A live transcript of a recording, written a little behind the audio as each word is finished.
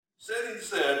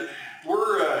Said,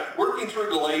 we're working through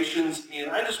Galatians,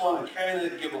 and I just want to kind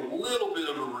of give a little bit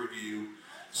of a review,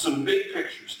 some big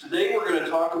pictures. Today we're going to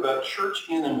talk about church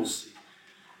intimacy,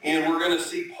 and we're going to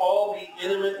see Paul be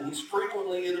intimate, and he's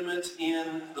frequently intimate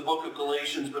in the book of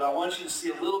Galatians, but I want you to see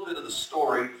a little bit of the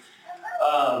story,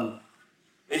 the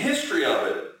history of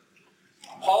it.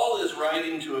 Paul is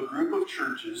writing to a group of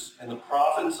churches in the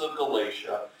province of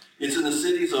Galatia. It's in the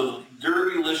cities of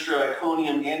Derbe, Lystra,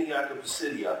 Iconium, Antioch of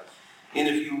Pisidia. And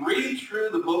if you read through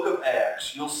the book of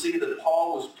Acts, you'll see that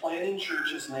Paul was planting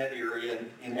churches in that area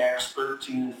in Acts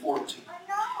 13 and 14.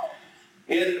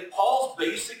 And Paul's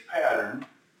basic pattern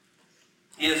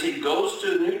is he goes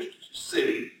to a new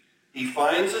city, he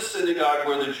finds a synagogue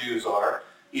where the Jews are,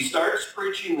 he starts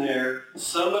preaching there,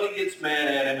 somebody gets mad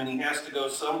at him and he has to go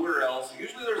somewhere else.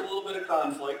 Usually there's a little bit of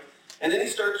conflict, and then he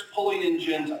starts pulling in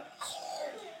Gentiles.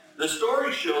 The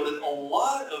stories show that a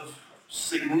lot of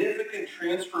significant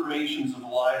transformations of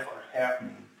life are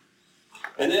happening.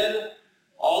 And then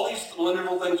all these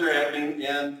wonderful things are happening,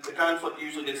 and the conflict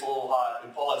usually gets a little hot,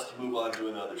 and Paul has to move on to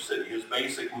another city. His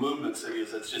basic movement city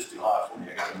is, it's just too hot for me,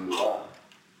 I got to move on.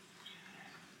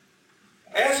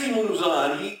 As he moves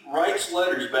on, he writes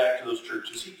letters back to those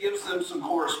churches. He gives them some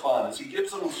correspondence. He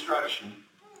gives them instruction.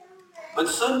 But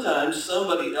sometimes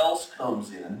somebody else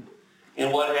comes in,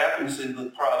 and what happens in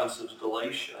the province of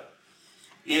Galatia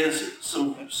is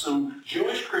some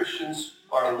Jewish Christians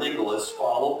are legalists,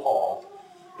 follow Paul,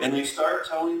 and they start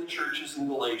telling the churches in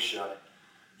Galatia,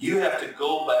 you have to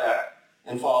go back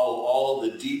and follow all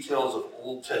of the details of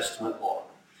Old Testament law.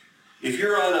 If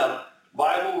you're on a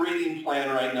Bible reading plan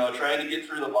right now, trying to get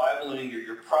through the Bible in a year,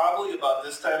 you're probably about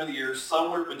this time of the year,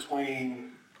 somewhere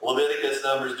between Leviticus,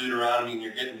 Numbers, Deuteronomy, and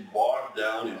you're getting bogged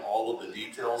down in all of the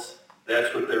details.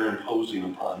 That's what they're imposing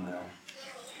upon them.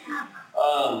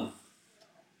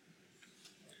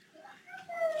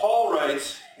 Paul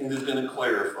writes, and is going to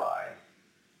clarify,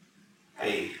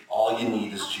 hey, all you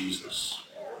need is Jesus.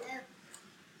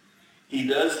 He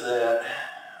does that,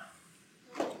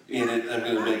 and I'm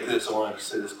going to make this, I want to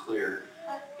say this clear.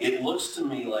 It looks to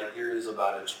me like there is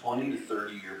about a 20 to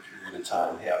 30 year period of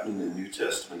time happening in New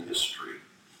Testament history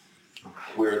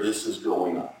where this is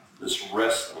going on, this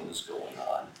wrestling is going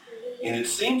on. And it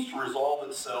seems to resolve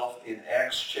itself in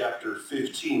Acts chapter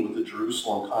 15 with the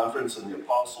Jerusalem conference and the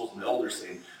apostles and the elders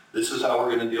saying, this is how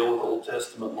we're going to deal with Old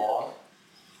Testament law.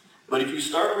 But if you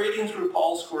start reading through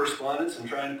Paul's correspondence and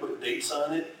trying to put dates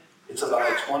on it, it's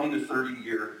about a 20 to 30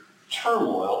 year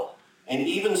turmoil. And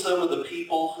even some of the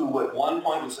people who at one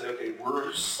point would say, okay,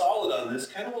 we're solid on this,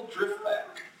 kind of will drift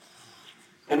back.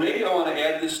 And maybe I want to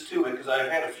add this to it because I've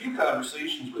had a few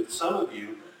conversations with some of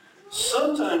you.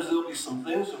 Sometimes there'll be some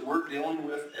things that we're dealing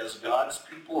with as God's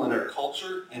people in our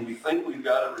culture, and we think we've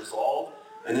got it resolved,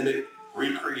 and then it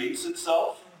recreates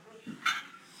itself.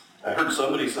 I heard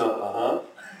somebody say,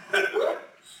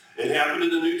 It happened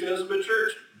in the New Testament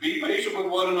church. Be patient with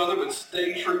one another, but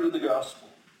stay true to the gospel.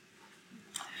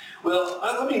 Well,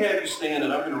 let me have you stand,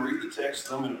 and I'm going to read the text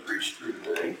that I'm going to preach through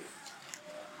today.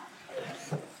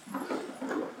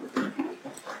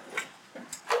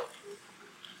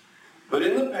 But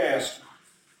in the past,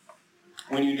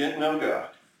 when you didn't know God,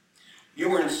 you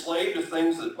were enslaved to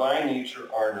things that by nature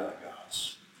are not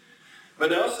God's.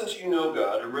 But now since you know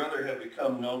God, or rather have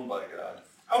become known by God,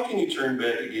 how can you turn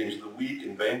back again to the weak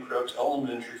and bankrupt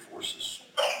elementary forces?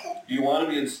 Do you want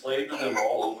to be enslaved to them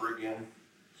all over again?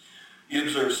 You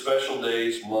observe special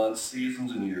days, months,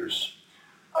 seasons, and years.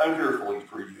 I'm fearful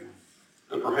for you,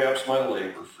 that perhaps my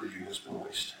labor for you has been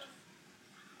wasted.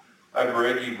 I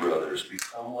beg you, brothers,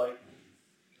 become like me,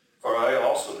 for I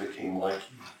also became like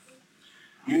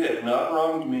you. You have not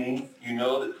wronged me. You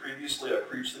know that previously I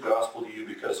preached the gospel to you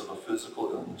because of a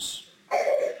physical illness.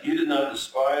 You did not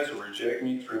despise or reject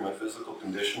me through my physical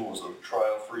condition was a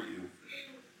trial for you.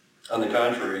 On the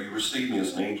contrary, you received me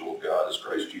as an angel of God, as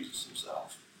Christ Jesus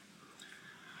himself.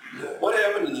 What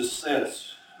happened to this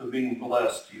sense of being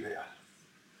blessed you had?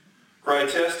 For I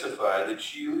testify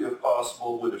that you, if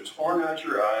possible, would have torn out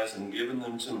your eyes and given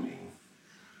them to me.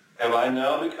 Have I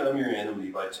now become your enemy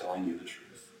by telling you the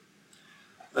truth?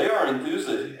 They are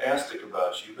enthusiastic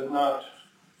about you, but not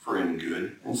for any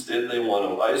good. Instead, they want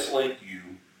to isolate you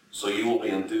so you will be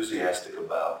enthusiastic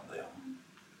about them.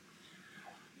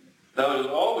 Now, it is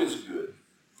always good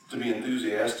to be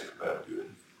enthusiastic about good,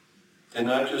 and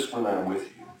not just when I'm with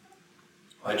you.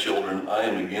 My children, I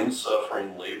am again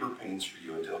suffering labor pains for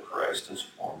you until Christ is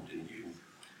formed in you.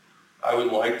 I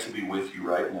would like to be with you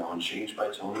right now and change my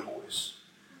tone of voice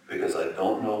because I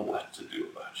don't know what to do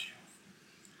about you.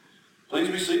 Please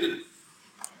be seated.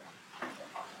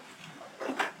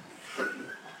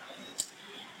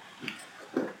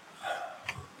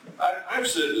 I've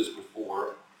said this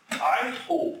before. I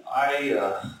hope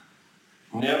I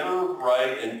never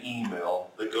write an email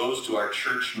that goes to our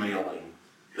church mailing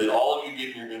that all of you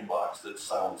get in your inbox that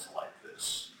sounds like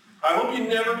this. I hope you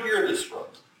never hear this from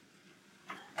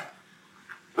them.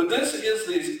 But this is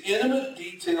these intimate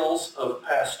details of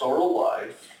pastoral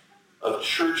life, of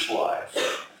church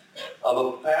life, of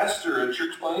a pastor, a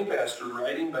church planting pastor,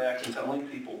 writing back and telling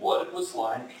people what it was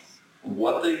like,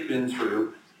 what they've been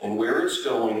through, and where it's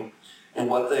going, and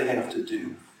what they have to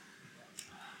do.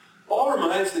 Paul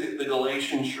reminds the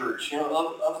Galatian church,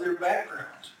 of their background.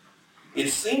 It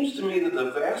seems to me that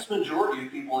the vast majority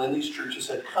of people in these churches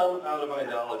had come out of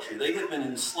idolatry. They had been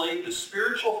enslaved to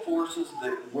spiritual forces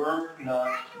that were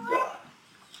not God.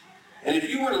 And if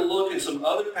you were to look at some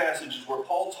other passages where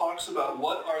Paul talks about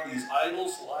what are these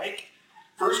idols like,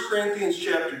 1 Corinthians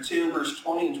chapter 10, verse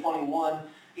 20 and 21,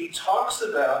 he talks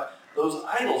about those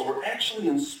idols were actually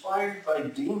inspired by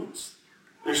demons.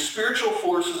 They're spiritual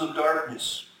forces of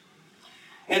darkness.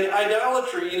 And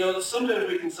idolatry, sometimes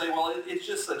we can say, well, it's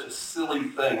just such a silly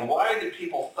thing. Why did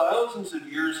people thousands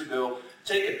of years ago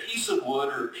take a piece of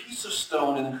wood or a piece of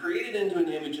stone and create it into an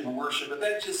image and worship it?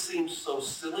 That just seems so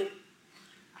silly.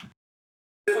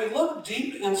 If we look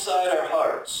deep inside our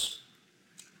hearts,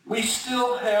 we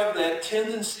still have that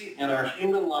tendency in our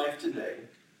human life today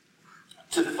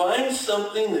to find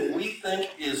something that we think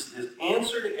is the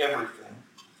answer to everything.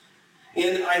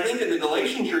 And I think in the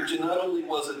Galatian church, not only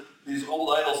was it these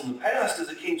old idols in the past, as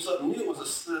it came something new, it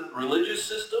was a religious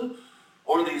system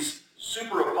or these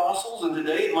super apostles. And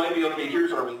today it might be, okay,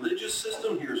 here's our religious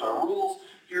system, here's our rules,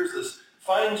 here's this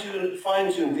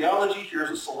fine-tuned theology, here's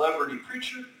a celebrity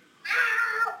preacher.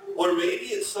 Or maybe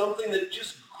it's something that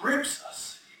just grips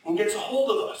us and gets a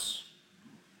hold of us.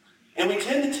 And we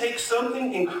tend to take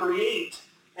something and create,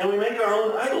 and we make our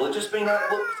own idol. It just may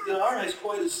not look, in our eyes,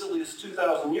 quite as silly as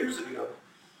 2,000 years ago.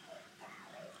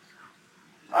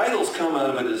 Idols come out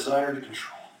of a desire to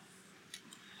control.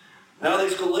 Now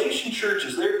these Galatian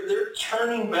churches, they're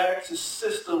turning back to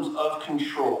systems of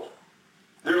control.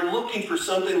 They're looking for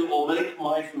something that will make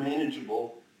life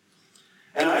manageable.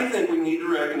 And I think we need to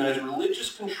recognize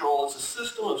religious control as a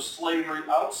system of slavery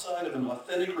outside of an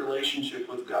authentic relationship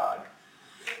with God.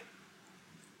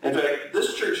 In fact,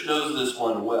 this church knows this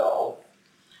one well.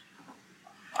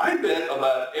 I bet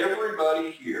about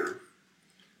everybody here,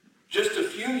 just a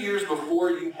few years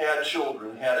before you had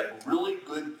children, had a really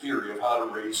good theory of how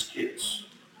to raise kids.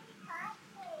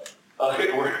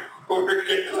 Okay, we're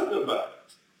getting about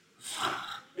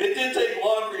it. It did take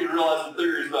long for you to realize the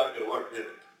theory is not going to work, did it?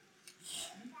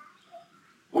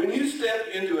 When you step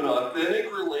into an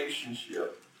authentic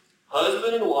relationship,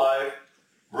 husband and wife,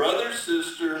 brother,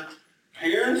 sister,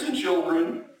 parents and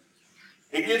children,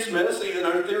 it gets messy and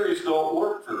our theories don't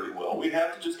work very well. We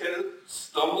have to just kind of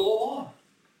stumble along.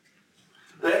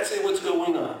 That's what's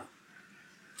going on.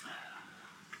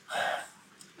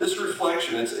 This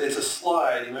reflection, it's a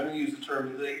slide, and I'm going to use the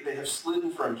term, they have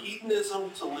slidden from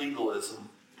hedonism to legalism.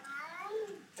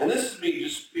 And this is me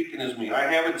just speaking as me.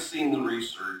 I haven't seen the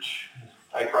research.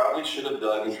 I probably should have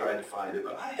dug and tried to find it,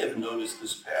 but I have noticed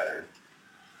this pattern.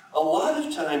 A lot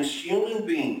of times human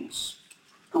beings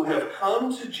who have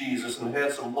come to Jesus and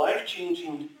had some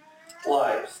life-changing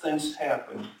lives, things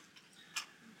happen,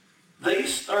 they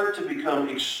start to become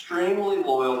extremely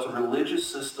loyal to religious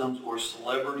systems or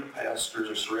celebrity pastors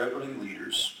or celebrity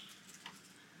leaders.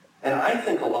 And I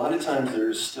think a lot of times there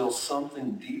is still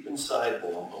something deep inside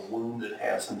them, a wound that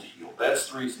hasn't healed. That's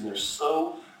the reason they're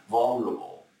so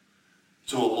vulnerable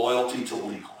to a loyalty to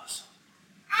legalism.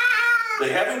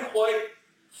 They haven't quite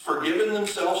forgiven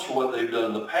themselves for what they've done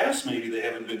in the past. Maybe they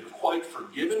haven't been quite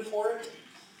forgiven for it.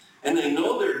 And they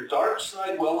know their dark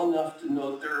side well enough to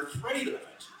know that they're afraid of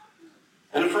it.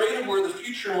 And afraid of where the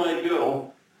future might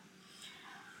go.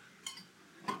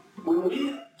 When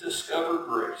we discover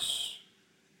grace,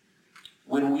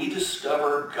 when we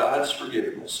discover God's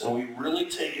forgiveness, and we really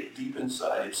take it deep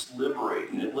inside, it's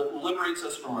liberating. It liberates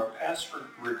us from our past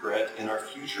regret and our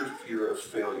future fear of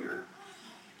failure.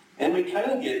 And we do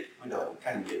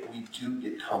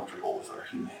get comfortable with our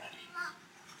humanity.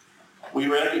 We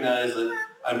recognize that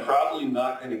I'm probably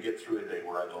not going to get through a day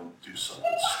where I don't do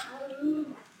something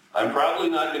stupid. I'm probably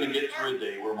not going to get through a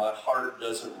day where my heart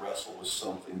doesn't wrestle with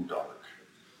something dark.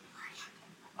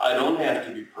 I don't have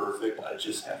to be perfect. I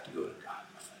just have to go to God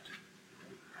with it.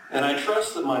 And I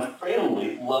trust that my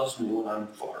family loves me when I'm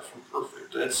far from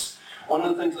perfect. That's one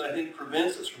of the things that I think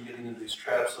prevents us from getting into these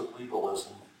traps of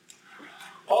legalism.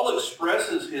 Paul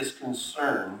expresses his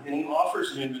concern, and he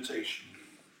offers an invitation.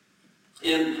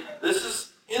 And this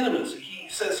is intimacy. He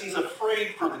says he's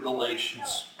afraid for the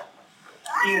Galatians.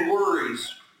 He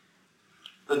worries.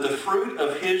 that the fruit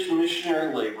of his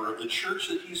missionary labor, of the church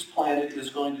that he's planted, is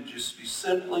going to just be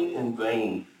simply in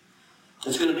vain.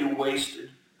 It's going to be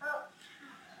wasted.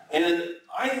 And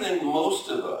I think most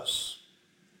of us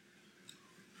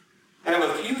have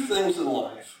a few things in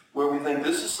life where we think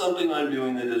this is something I'm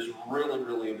doing that is really,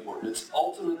 really important. It's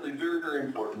ultimately very, very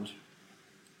important.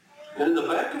 And in the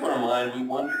back of our mind, we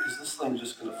wonder, is this thing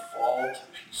just going to fall to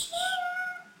pieces?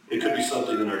 It could be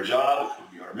something in our job. It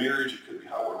could be our marriage. It could be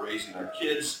how we're raising our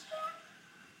kids.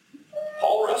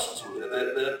 Paul wrestles with it,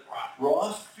 that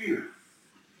raw fear.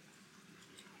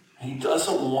 And he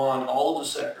doesn't want all of the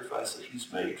sacrifice that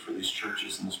he's made for these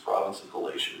churches in this province of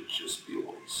Galatia to just be a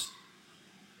waste.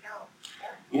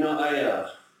 You know,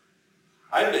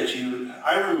 I bet you,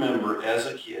 I remember as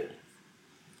a kid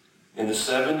in the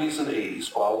 70s and 80s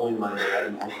following my dad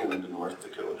and uncle into North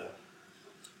Dakota.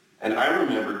 And I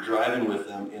remember driving with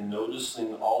them and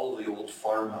noticing all of the old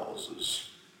farmhouses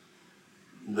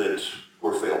that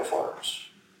were failed farms.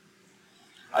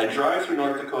 I drive through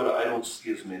North Dakota, I don't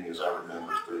see as many as I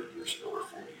remember 30 years ago or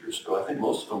 40 years ago. I think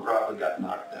most of them probably got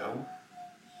knocked down.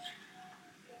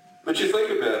 But you think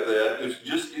about that, if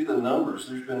you just do the numbers,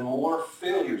 there's been more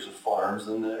failures of farms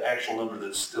than the actual number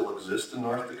that still exists in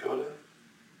North Dakota.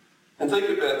 And think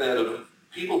about that of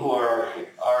people who are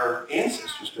our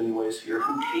ancestors, in many ways here,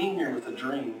 who came here with a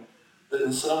dream that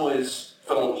in some ways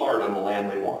fell apart on the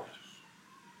land they wanted.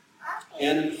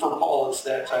 And for Paul, it's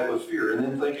that type of fear. And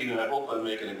then thinking, and I hope I'm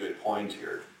making a good point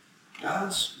here,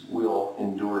 God's will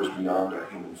endures beyond our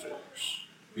human failures,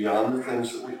 beyond the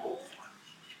things that we hope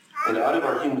for. And out of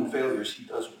our human failures, he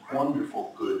does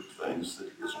wonderful good things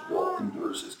that his will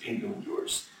endures, his kingdom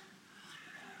endures.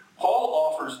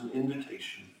 Paul offers an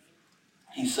invitation.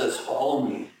 He says, follow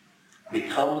me,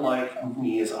 become like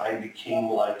me as I became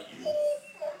like you.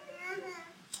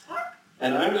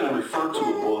 And I'm going to refer to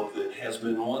a book that has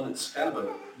been one that's kind of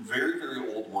a very,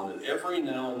 very old one that every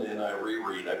now and then I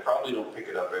reread. I probably don't pick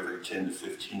it up every 10 to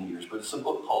 15 years, but it's a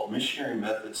book called Missionary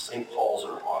Methods, St. Paul's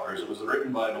or Ours. It was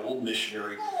written by an old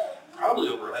missionary probably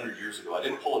over 100 years ago. I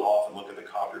didn't pull it off and look at the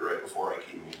copyright before I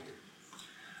came in here.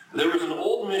 There was an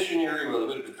old missionary, well, he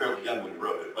would have been fairly young when he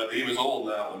wrote it, but he was old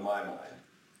now in my mind,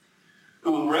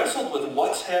 who wrestled with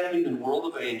what's happening in the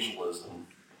world of evangelism.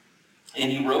 And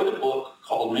he wrote a book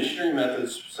called Missionary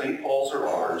Methods, St. Paul's or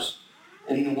Ours.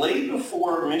 And he laid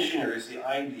before missionaries the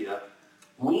idea,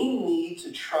 we need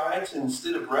to try to,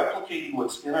 instead of replicating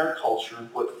what's in our culture,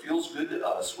 what feels good to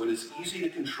us, what is easy to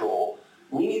control,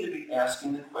 we need to be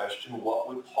asking the question, what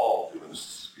would Paul do in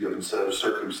this given set of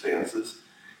circumstances?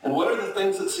 And what are the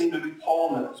things that seem to be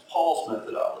Paul's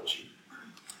methodology?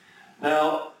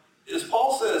 Now, as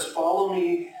Paul says, follow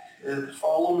me,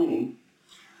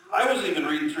 I was even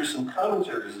reading through some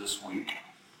commentaries this week,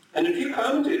 and a few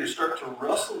commentators start to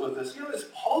wrestle with this. You know, is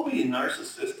Paul being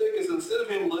narcissistic? Is instead of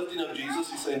him lifting up Jesus,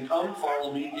 he's saying, come,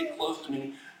 follow me, get close to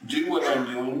me, do what I'm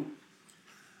doing?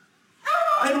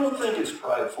 I don't think it's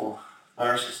prideful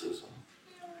narcissism.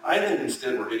 I think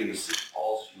instead we're getting to see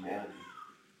Paul's humanity.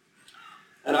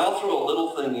 And I'll throw a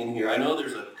little thing in here. I know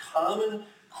there's a common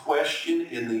question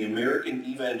in the American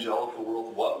evangelical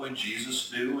world, what would Jesus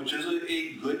do? Which is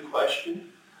a good question.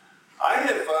 I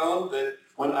have found that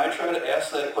when I try to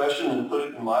ask that question and put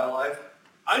it in my life,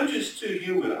 I'm just too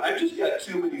human. I've just got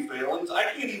too many failings. I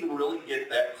can't even really get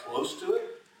that close to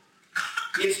it.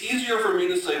 It's easier for me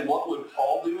to say, what would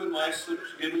Paul do in my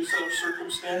given set of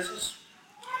circumstances?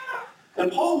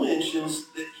 And Paul mentions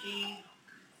that he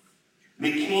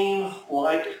became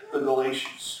like the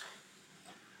Galatians.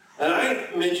 And I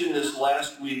mentioned this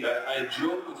last week. I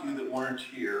joked with you that weren't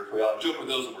here. Well, I joked with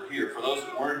those that were here. For those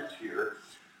that weren't here,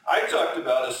 I talked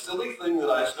about a silly thing that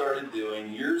I started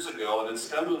doing years ago, and it's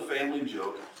kind of a family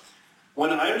joke.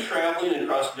 When I'm traveling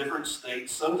across different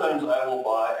states, sometimes I will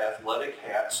buy athletic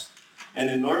hats. And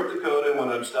in North Dakota, when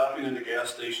I'm stopping at a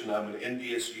gas station, I'm an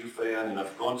NDSU fan, and I'm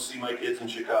going to see my kids in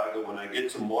Chicago. When I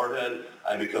get to Moorhead,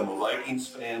 I become a Vikings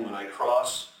fan. When I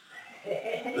cross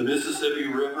the Mississippi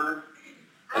River,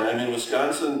 and I'm in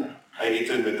Wisconsin, I hate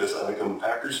to admit this, I become a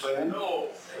Packers fan. No.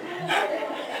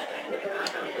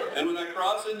 And when I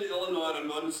cross into Illinois and I'm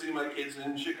going to see my kids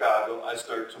in Chicago, I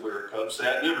start to wear a Cubs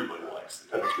hat, and everybody likes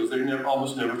the Cubs because they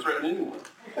almost never threaten anyone.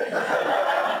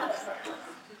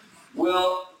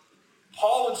 Well,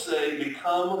 Paul would say,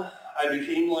 I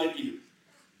became like you.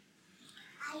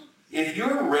 If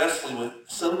you're wrestling with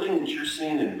something that you're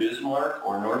seeing in Bismarck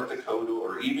or North Dakota,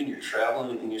 or even you're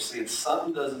traveling and you're seeing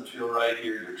something doesn't feel right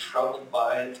here, you're troubled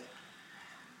by it,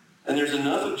 and there's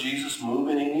enough of Jesus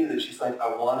moving in you that you think,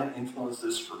 I want to influence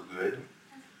this for good,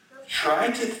 try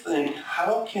to think,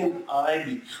 how can I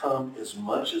become as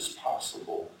much as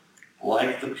possible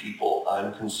like the people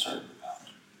I'm concerned about?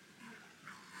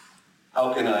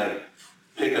 How can I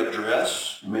pick up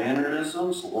dress,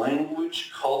 mannerisms,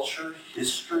 language, culture,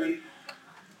 history,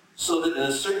 so that in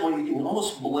a certain way you can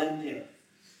almost blend in?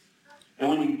 And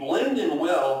when you blend in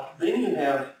well, then you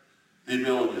have the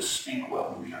ability to speak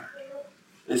well in the art.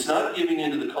 It's not giving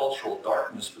into the cultural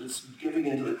darkness, but it's giving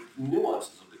into the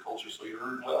nuances of the culture so you're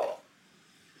heard well.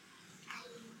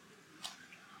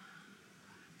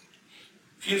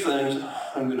 A few things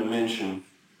I'm going to mention.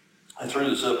 I threw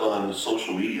this up on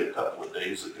social media a couple of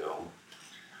days ago.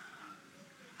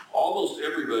 Almost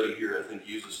everybody here, I think,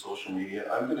 uses social media.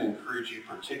 I'm going to encourage you,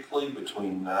 particularly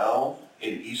between now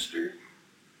and Easter,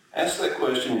 ask that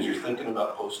question as you're thinking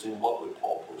about posting, what would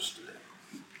Paul post today?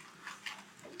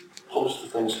 Post the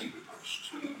things he would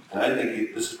post. And I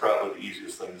think this is probably the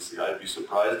easiest thing to see. I'd be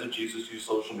surprised if Jesus used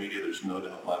social media. There's no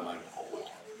doubt in my mind Paul would.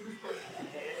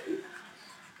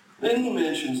 Then he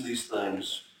mentions these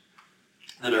things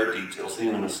that are details, the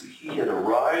intimacy. He had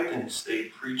arrived and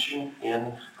stayed preaching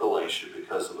in Galatia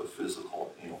because of a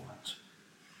physical ailment.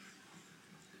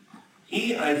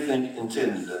 He, I think,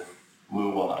 intended to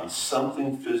move on.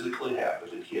 Something physically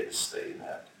happened and he had to stay in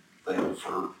that thing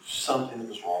for something that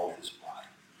was wrong with his body.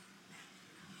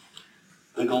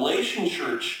 The Galatian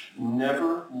church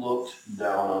never looked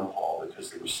down on Paul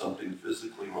because there was something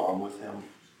physically wrong with him.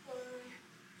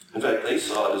 In fact, they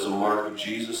saw it as a mark of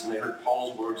Jesus, and they heard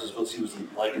Paul's words as if he was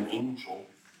like an angel.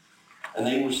 And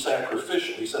they were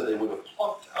sacrificial. He said they would have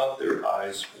plucked out their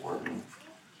eyes for him.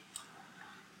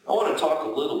 I want to talk a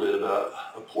little bit about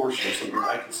a portion of something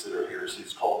I consider heresy.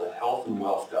 It's called the health and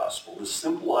wealth gospel. The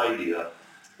simple idea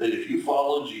that if you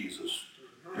follow Jesus,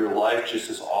 your life just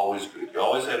is always good. You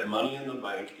always have money in the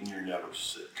bank and you're never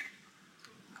sick.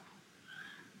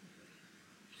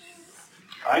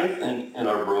 I think in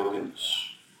our brokenness,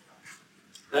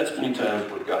 that's many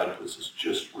times where God puts us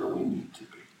just where we need to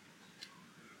be.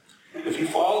 If you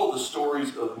follow the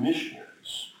stories of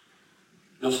missionaries,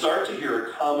 you'll start to hear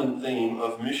a common theme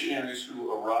of missionaries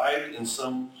who arrived in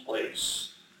some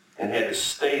place and had to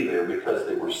stay there because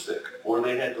they were sick. Or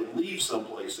they had to leave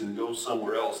someplace and go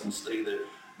somewhere else and stay there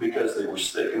because they were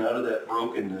sick. And out of that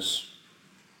brokenness,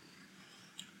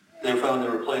 they found they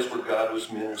were a place where God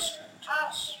was ministering to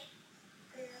us.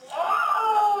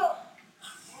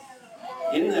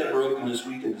 In that brokenness,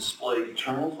 we can display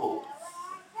eternal hope.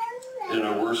 In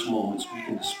our worst moments, we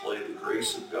can display the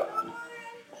grace of God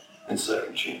and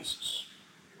second chances.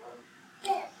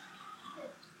 I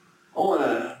want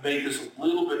to make this a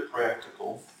little bit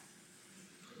practical.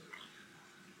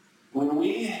 When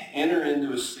we enter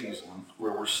into a season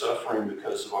where we're suffering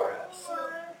because of our health,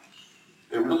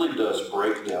 it really does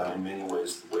break down in many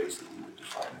ways the ways that we would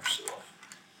define ourselves.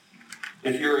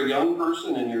 If you're a young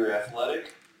person and you're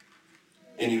athletic,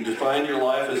 and you define your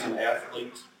life as an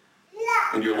athlete,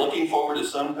 and you're looking forward to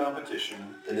some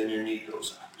competition, and then your knee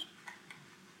goes out.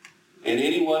 And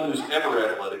anyone who's ever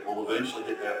athletic will eventually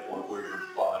hit that point where your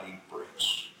body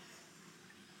breaks.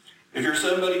 If you're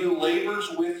somebody who labors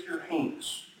with your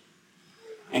hands,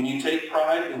 and you take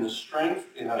pride in the strength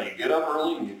in how you get up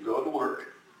early and you go to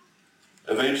work,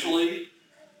 eventually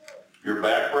your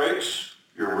back breaks,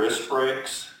 your wrist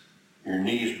breaks, your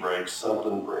knees break,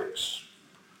 something breaks.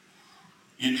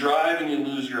 You drive and you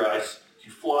lose your eyesight.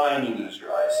 You fly and you lose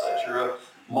your eyesight. You're a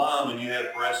mom and you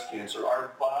have breast cancer.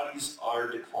 Our bodies are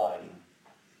declining.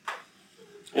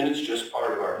 And it's just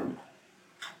part of our humanity.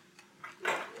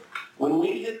 When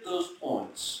we hit those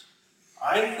points,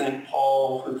 I think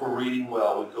Paul, if we're reading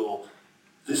well, would go,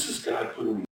 this is God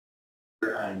putting me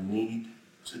where I need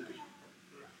to be.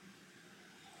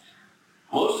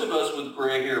 Most of us with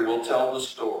gray hair will tell the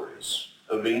stories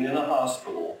of being in a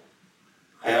hospital,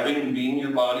 being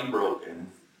your body broken,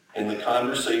 and the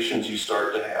conversations you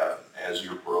start to have as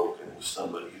you're broken with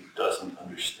somebody who doesn't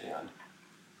understand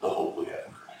the hope we have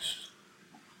in Christ.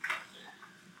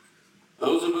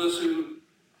 Those of us who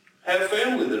have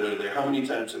family that are there, how many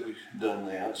times have we done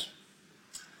that?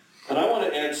 And I want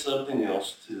to add something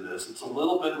else to this. It's a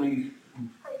little bit me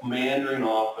meandering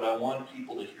off, but I want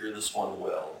people to hear this one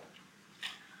well.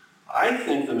 I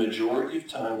think the majority of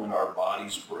time when our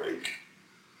bodies break,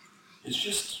 it's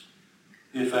just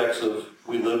the effects of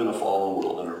we live in a fallen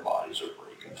world and our bodies are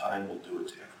breaking. Time will do it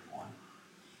to everyone.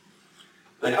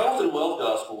 The health and wealth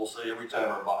gospel will say every time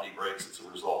our body breaks, it's a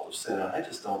result of sin. And I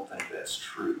just don't think that's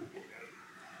true.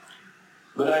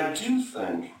 But I do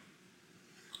think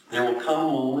there will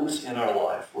come moments in our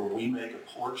life where we make a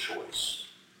poor choice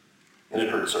and it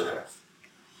hurts our health.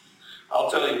 I'll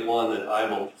tell you one that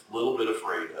I'm a little bit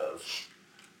afraid of.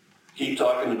 Keep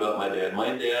talking about my dad.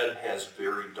 My dad has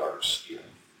very dark skin.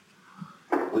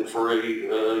 for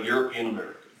a European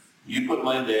American. You put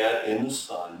my dad in the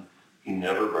sun, he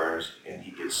never burns, and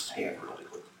he gets tan really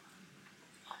quickly.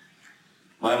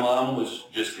 My mom was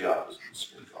just the opposite of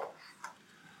skin color.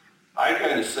 I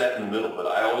kind of sat in the middle, but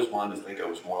I always wanted to think I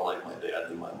was more like my dad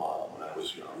than my mom when I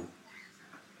was young.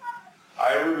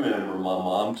 I remember my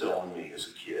mom telling me as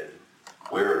a kid,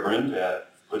 wear a brim hat,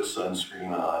 put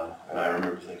sunscreen on, and I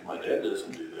remember thinking, my dad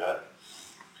doesn't do that.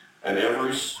 And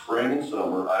every spring and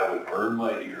summer, I would burn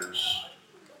my ears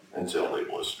until they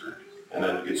blistered, and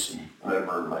I'd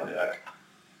burn my neck.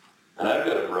 And I've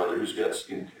got a brother who's got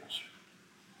skin cancer.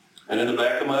 And in the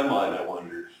back of my mind, I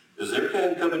wonder, is there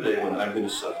going to come a day when I'm going to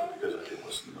suffer because I didn't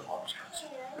listen to my mom's counsel?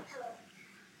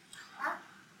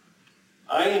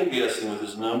 I am guessing with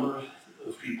this number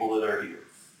of people that are here,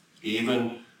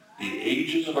 even the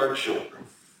ages of our children,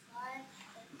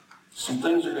 some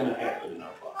things are going to happen in our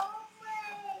life.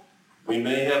 We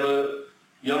may have a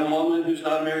young woman who's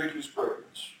not married who's pregnant.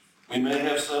 We may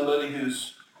have somebody who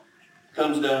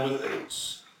comes down with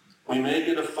AIDS. We may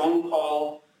get a phone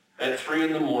call at 3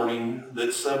 in the morning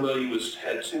that somebody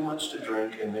had too much to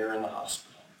drink and they're in the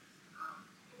hospital.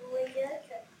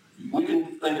 We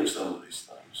can think of some of these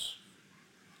things.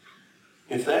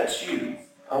 If that's you,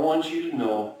 I want you to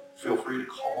know, feel free to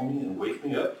call me and wake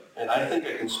me up. And I think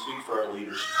I can speak for our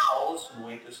leaders. Call us and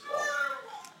wake us up.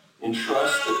 And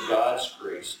trust that God's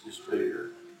grace is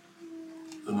bigger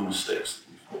than the mistakes that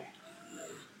we've made.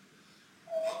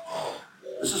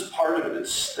 This is part of it.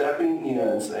 It's stepping in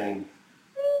and saying,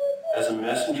 as a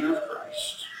messenger of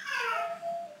Christ,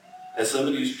 as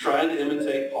somebody who's trying to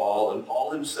imitate Paul, and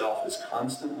Paul himself is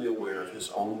constantly aware of his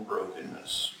own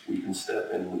brokenness, we can step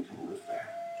in and we can live there.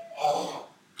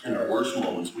 In our worst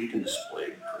moments, we can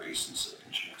display grace and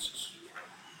second chances.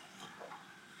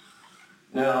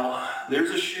 Now,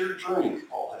 there's a shared journey that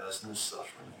Paul has in this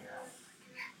suffering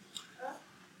here.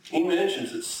 He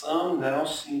mentions that some now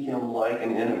see him like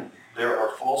an enemy. There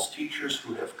are false teachers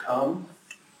who have come.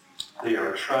 They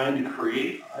are trying to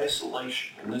create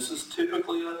isolation, and this is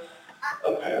typically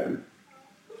a pattern.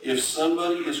 If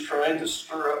somebody is trying to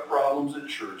stir up problems at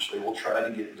church, they will try to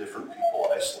get different people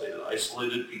isolated.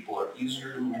 Isolated people are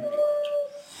easier to manipulate.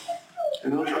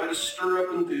 And they'll try to stir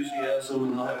up enthusiasm,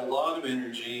 and they'll have a lot of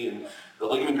energy, and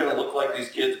they'll even kind of look like these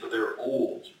kids, but they're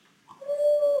old.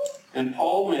 And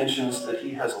Paul mentions that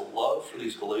he has a love for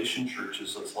these Galatian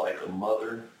churches that's like a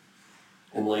mother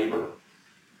in labor.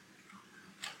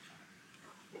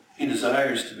 He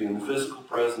desires to be in the physical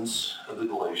presence of the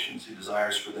Galatians. He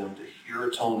desires for them to hear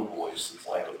a tone of voice that's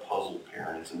like a puzzled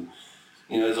parent. And,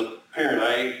 as a parent,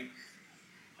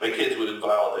 my kids would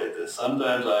invalidate this.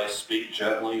 Sometimes I speak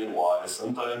gently and wise.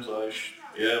 Sometimes I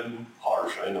am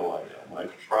harsh. I know I am. I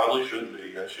probably shouldn't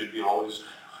be. I should be always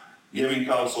giving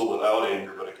counsel without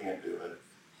anger, but I can't do it.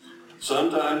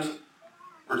 Sometimes,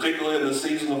 particularly in the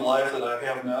season of life that I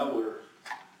have now, where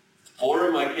 4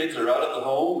 of my kids are out of the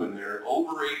home and they're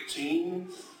over 18,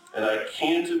 and I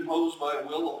can't impose my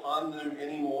will upon them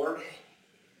anymore.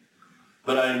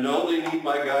 But I know they need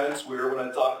my guidance where when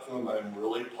I talk to them, I'm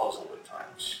really puzzled at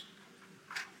times.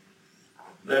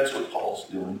 That's what Paul's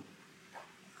doing.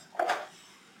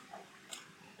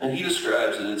 And he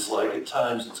describes it, it's like at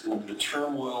times it's going to be the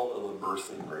turmoil of a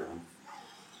birthing room.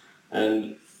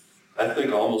 And I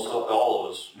think almost all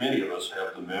of us, many of us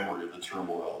have the memory of the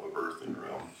turmoil of a birthing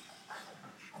room.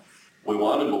 We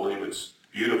want to believe it's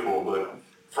beautiful, but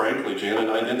frankly, Jan and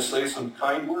I didn't say some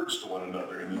kind words to one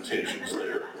another in the tensions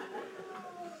there.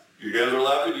 You guys are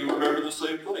laughing, you remember the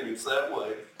same thing. It's that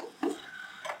way.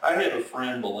 I have a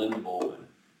friend, Melinda Bowman.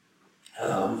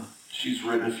 She's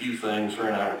written a few things. Her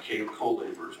and I were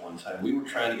co-laborers one time. We were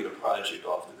trying to get a project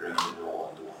off the ground in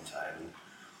Rwanda one time, and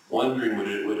wondering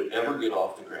would it ever get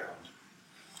off the ground.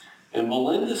 And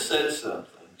Melinda said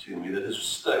something to me that has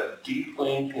stuck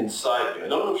deeply inside me. I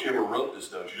don't know if she ever wrote this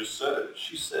down. She just said it.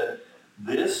 She said,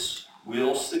 "This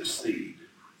will succeed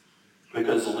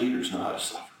because the leaders know how to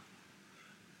suffer."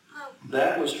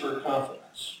 That was her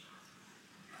confidence.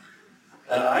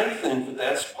 And I think that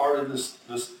that's part of this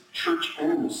church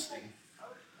intimacy.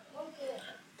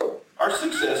 Our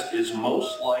success is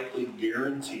most likely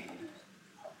guaranteed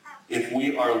if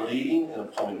we are leading in a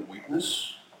point of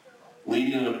weakness,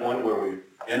 leading in a point where we're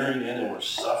entering in and we're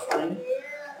suffering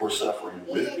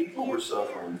with people, we're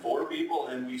suffering for people,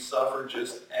 and we suffer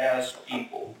just as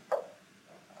people.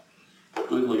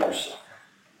 Good leaders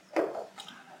suffer.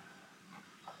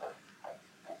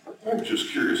 I'm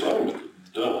just curious, I'm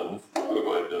done. What have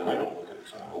I done? I don't look at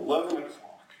the time. 11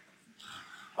 o'clock.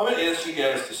 I'm going to ask you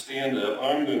guys to stand up.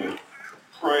 I'm going to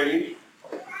pray.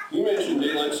 You mentioned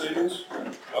daylight savings?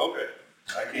 Okay.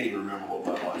 I can't even remember what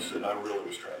my wife said. I really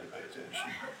was trying to pay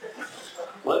attention.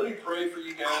 Let me pray for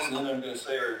you guys, and then I'm going to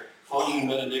say our closing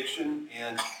benediction.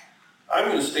 And I'm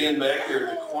going to stand back there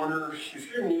at the corner.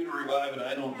 If you're new to Revive and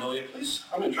I don't know you, please,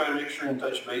 I'm going to try to make sure and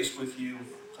touch base with you.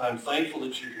 I'm thankful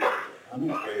that you're here today. Let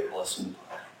me pray a blessing.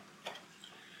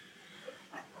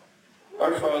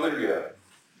 Our Father God,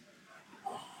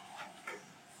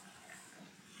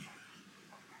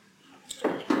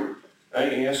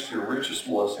 I ask your richest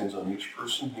blessings on each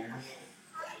person here.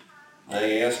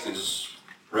 I ask as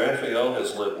Raphael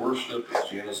has led worship, as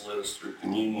Jan has led us through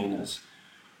communion, as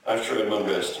I've tried my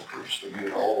best to preach, that we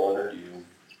have all honored you.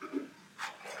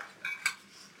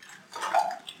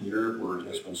 Your word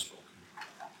has been spoken.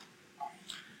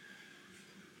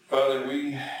 Father,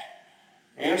 we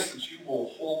ask that you will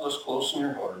hold us close in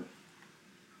your heart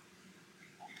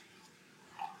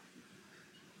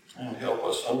and help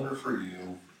us hunger for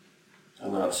you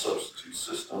and not substitute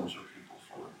systems or people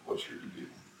for what you're to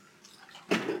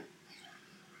do.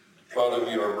 Father,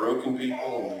 we are broken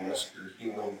people, and we ask your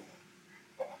healing.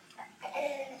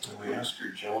 And we ask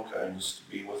your gentle kindness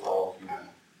to be with all here,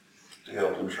 to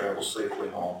help them travel safely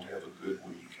home, to have a good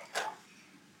week.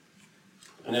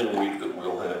 And in a week that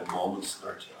we'll have moments that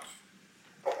are tough.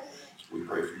 We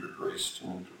pray for your grace to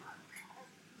endure.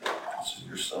 It's in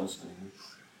your Son's name we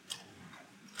pray.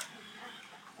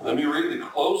 Let me read the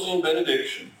closing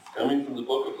benediction, coming from the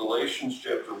book of Galatians,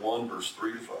 chapter 1, verse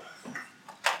 3 to 5.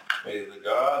 May the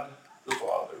God, the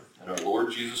Father, and our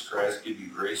Lord Jesus Christ give you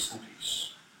grace and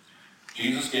peace.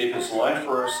 Jesus gave his life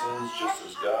for our sins, just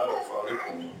as God, our Father,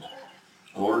 planned,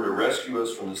 in order to rescue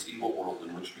us from this evil world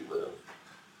in which we live.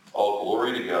 All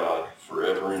glory to God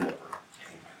forever and ever.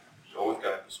 Amen. Go with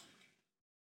God this week.